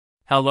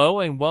Hello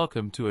and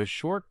welcome to a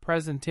short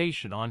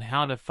presentation on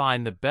how to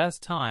find the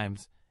best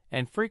times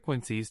and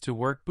frequencies to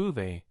work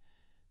Bouvet,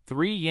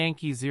 3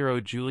 Yankee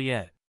 0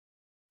 Juliet.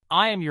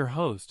 I am your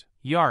host,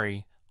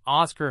 Yari,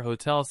 Oscar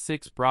Hotel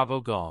 6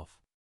 Bravo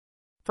Golf.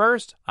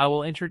 First, I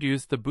will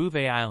introduce the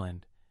Bouvet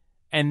Island,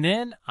 and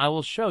then I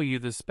will show you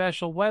the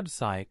special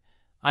website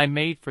I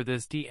made for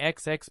this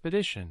DX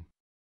expedition.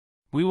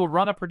 We will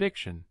run a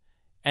prediction,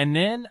 and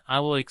then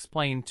I will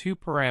explain 2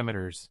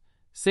 parameters,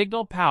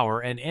 signal power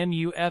and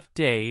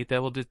MUFday,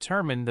 that will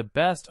determine the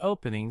best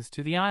openings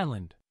to the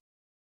island.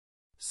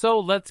 So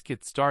let's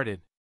get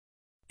started.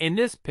 In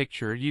this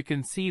picture you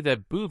can see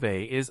that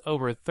Bouvet is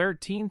over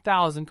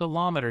 13,000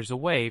 kilometers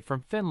away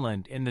from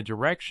Finland in the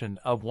direction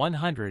of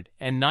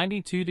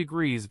 192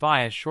 degrees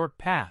via short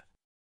path.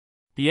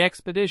 The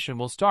expedition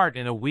will start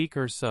in a week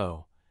or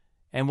so,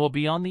 and will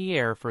be on the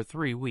air for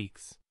 3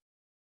 weeks.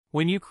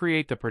 When you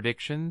create the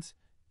predictions,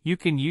 you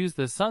can use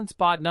the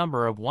sunspot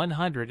number of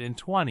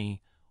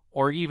 120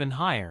 or even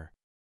higher.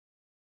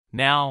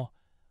 Now,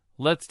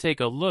 let's take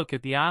a look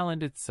at the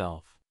island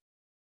itself.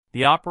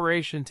 The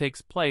operation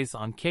takes place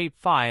on Cape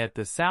Phi at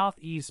the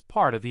southeast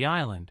part of the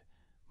island,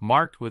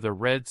 marked with a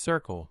red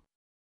circle.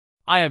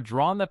 I have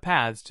drawn the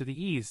paths to the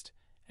east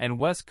and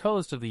west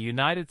coast of the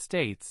United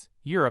States,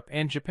 Europe,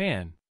 and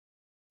Japan.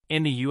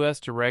 In the U.S.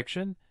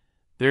 direction,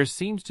 there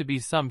seems to be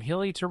some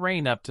hilly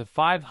terrain up to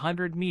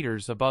 500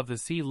 meters above the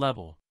sea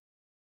level.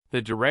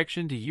 The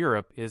direction to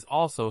Europe is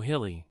also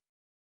hilly.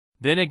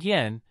 Then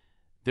again,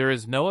 there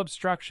is no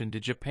obstruction to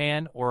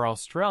Japan or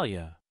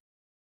Australia.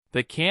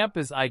 The camp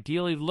is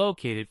ideally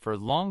located for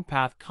long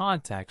path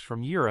contacts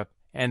from Europe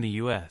and the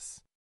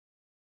US.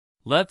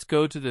 Let's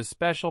go to the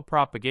special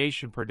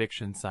propagation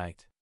prediction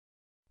site.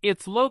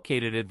 It's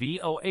located at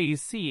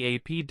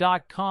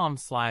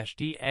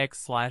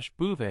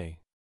voacap.com/dx/Bouvet.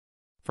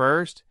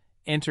 First,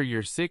 enter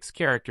your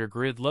 6-character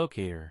grid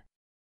locator.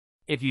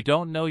 If you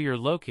don't know your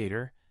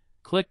locator,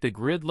 click the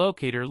grid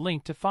locator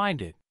link to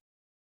find it.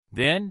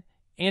 Then,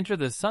 enter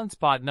the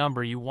sunspot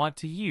number you want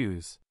to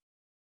use.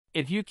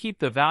 If you keep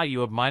the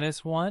value of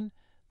 -1,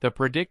 the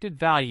predicted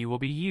value will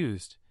be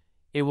used.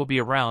 It will be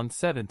around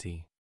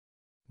 70.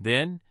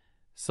 Then,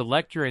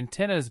 select your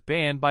antennas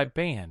band by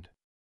band.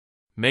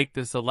 Make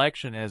the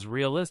selection as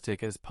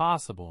realistic as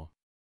possible.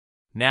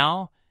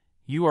 Now,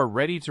 you are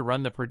ready to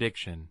run the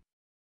prediction.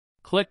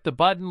 Click the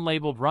button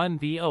labeled Run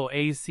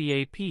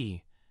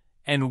VOACAP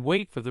and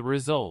wait for the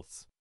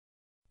results.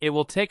 It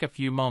will take a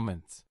few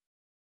moments.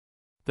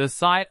 The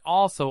site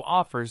also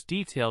offers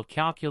detailed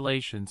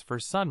calculations for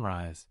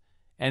sunrise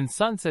and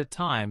sunset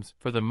times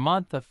for the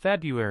month of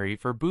February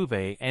for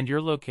Bouvet and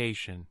your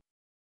location.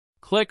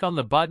 Click on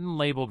the button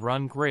labeled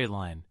Run Gray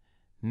Line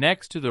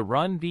next to the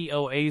Run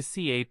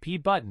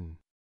VOACAP button.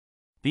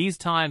 These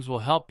times will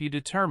help you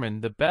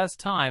determine the best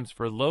times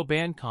for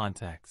low-band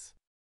contacts.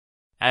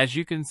 As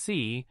you can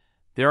see,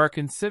 there are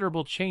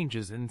considerable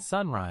changes in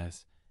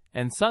sunrise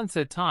and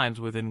sunset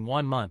times within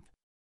 1 month.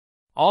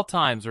 All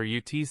times are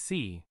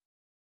UTC.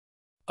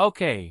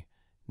 Okay,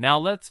 now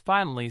let's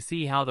finally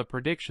see how the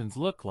predictions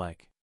look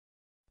like.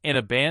 In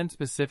a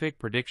band-specific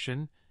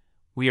prediction,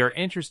 we are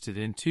interested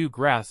in 2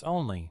 graphs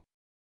only.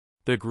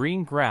 The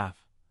green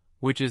graph,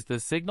 which is the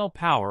signal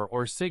power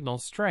or signal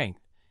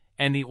strength,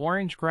 and the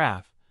orange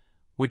graph,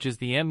 which is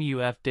the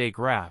MUFday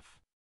graph.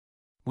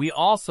 We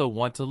also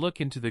want to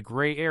look into the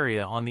gray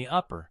area on the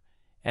upper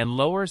and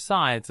lower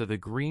sides of the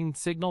green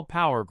signal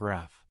power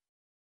graph.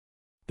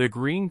 The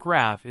green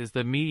graph is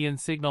the median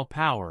signal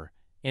power,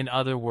 in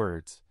other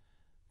words,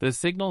 the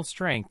signal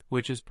strength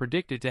which is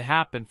predicted to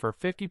happen for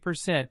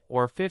 50%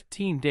 or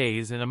 15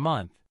 days in a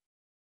month.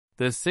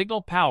 The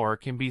signal power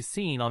can be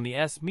seen on the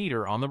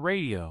S-meter on the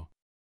radio.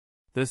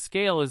 The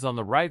scale is on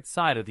the right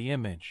side of the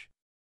image.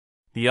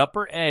 The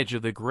upper edge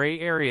of the gray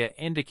area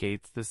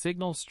indicates the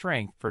signal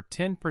strength for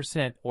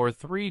 10% or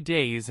 3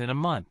 days in a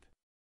month.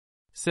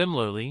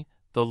 Similarly,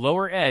 the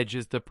lower edge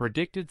is the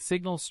predicted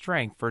signal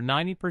strength for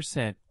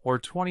 90% or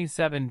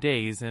 27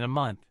 days in a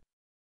month.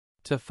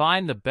 To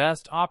find the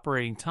best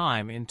operating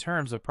time in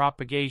terms of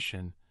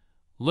propagation,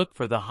 look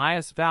for the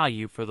highest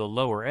value for the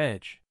lower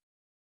edge.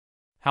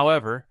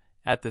 However,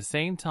 at the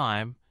same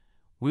time,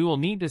 we will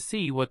need to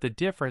see what the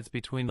difference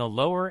between the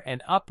lower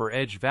and upper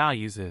edge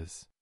values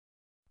is.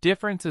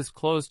 Differences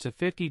close to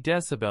 50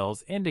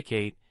 decibels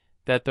indicate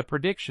that the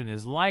prediction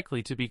is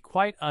likely to be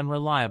quite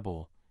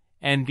unreliable,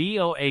 and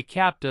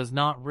VOACAP does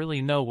not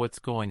really know what's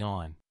going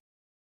on.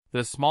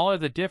 The smaller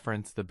the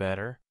difference, the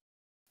better.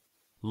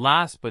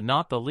 Last but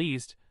not the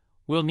least,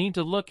 we'll need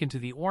to look into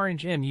the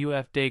orange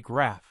MUFday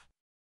graph.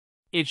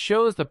 It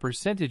shows the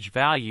percentage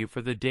value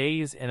for the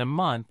days in a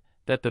month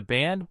that the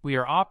band we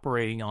are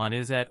operating on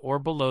is at or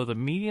below the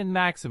median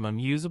maximum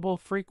usable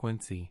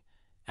frequency,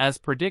 as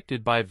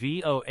predicted by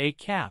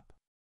VOACAP.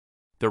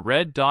 The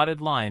red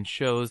dotted line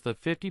shows the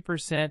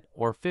 50%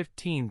 or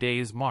 15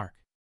 days mark.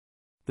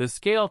 The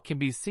scale can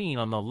be seen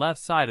on the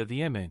left side of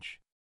the image.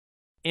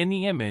 In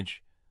the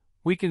image,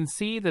 we can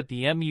see that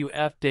the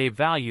MUFday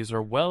values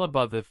are well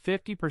above the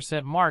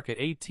 50% mark at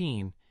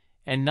 18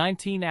 and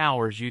 19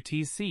 hours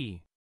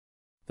UTC.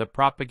 the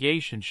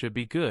propagation should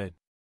be good.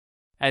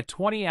 At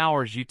 20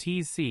 hours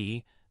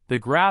UTC, the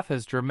graph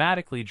has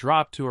dramatically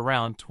dropped to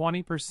around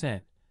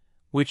 20%,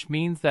 which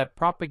means that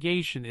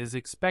propagation is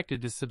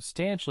expected to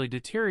substantially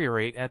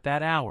deteriorate at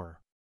that hour.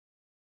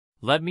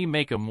 Let me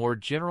make a more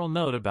general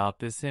note about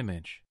this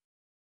image.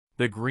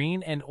 The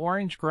green and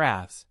orange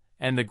graphs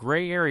and the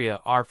gray area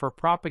are for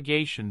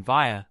propagation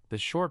via the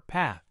short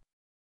path.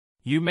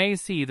 You may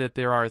see that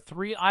there are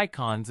 3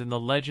 icons in the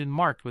legend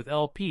marked with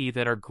LP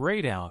that are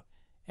grayed out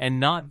and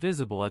not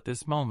visible at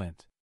this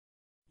moment.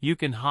 You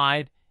can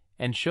hide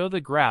and show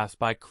the graphs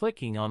by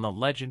clicking on the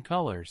legend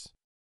colors.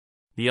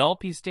 The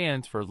LP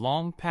stands for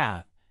long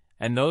path,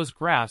 and those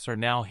graphs are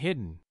now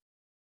hidden.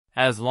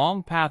 As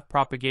long path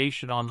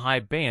propagation on high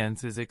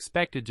bands is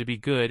expected to be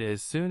good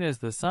as soon as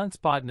the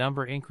sunspot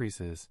number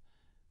increases,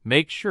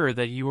 make sure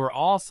that you are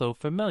also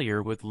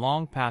familiar with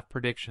long path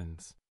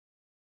predictions.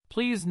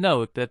 Please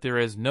note that there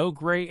is no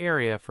gray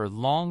area for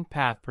long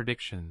path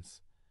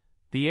predictions.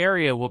 The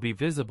area will be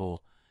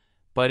visible,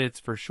 but it's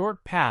for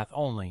short path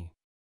only.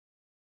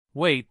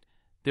 Wait,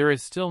 there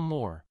is still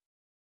more.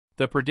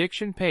 The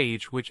prediction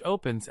page, which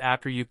opens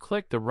after you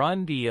click the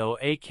Run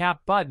VOACAP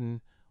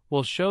button,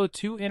 will show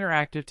 2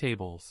 interactive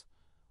tables,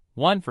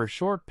 one for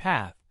short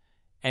path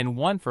and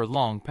one for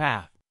long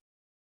path.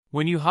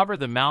 When you hover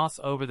the mouse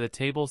over the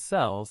table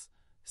cells,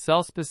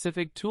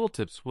 cell-specific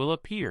tooltips will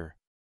appear.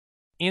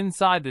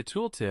 Inside the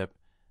tooltip,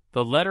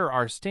 the letter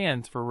R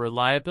stands for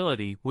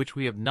reliability, which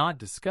we have not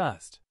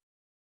discussed.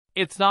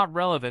 It's not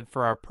relevant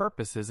for our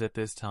purposes at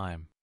this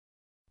time.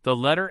 The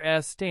letter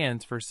S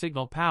stands for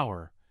signal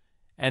power,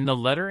 and the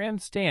letter M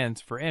stands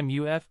for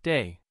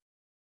MUFday.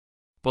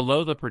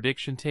 Below the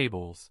prediction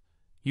tables,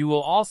 you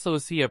will also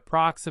see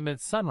approximate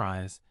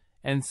sunrise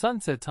and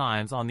sunset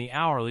times on the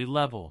hourly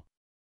level.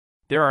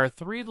 There are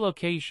 3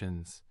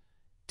 locations: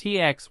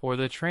 TX or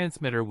the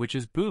transmitter, which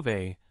is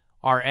Bouvet,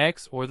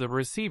 RX or the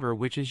receiver,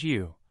 which is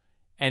U,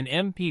 and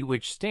MP,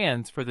 which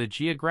stands for the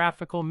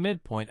geographical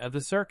midpoint of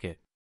the circuit.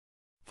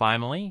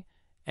 Finally,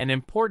 an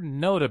important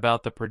note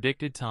about the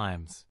predicted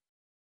times.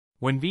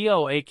 When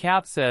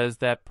VOACAP says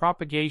that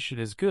propagation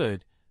is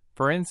good,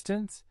 for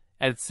instance,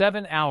 at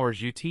 7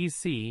 hours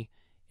UTC,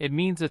 it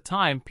means a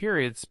time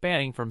period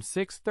spanning from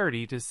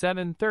 6:30 to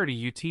 7:30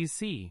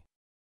 UTC.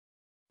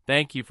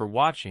 Thank you for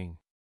watching.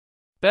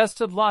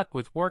 Best of luck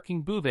with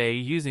working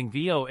Bouvet using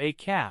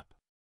VOACAP.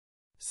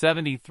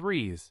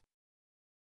 73s.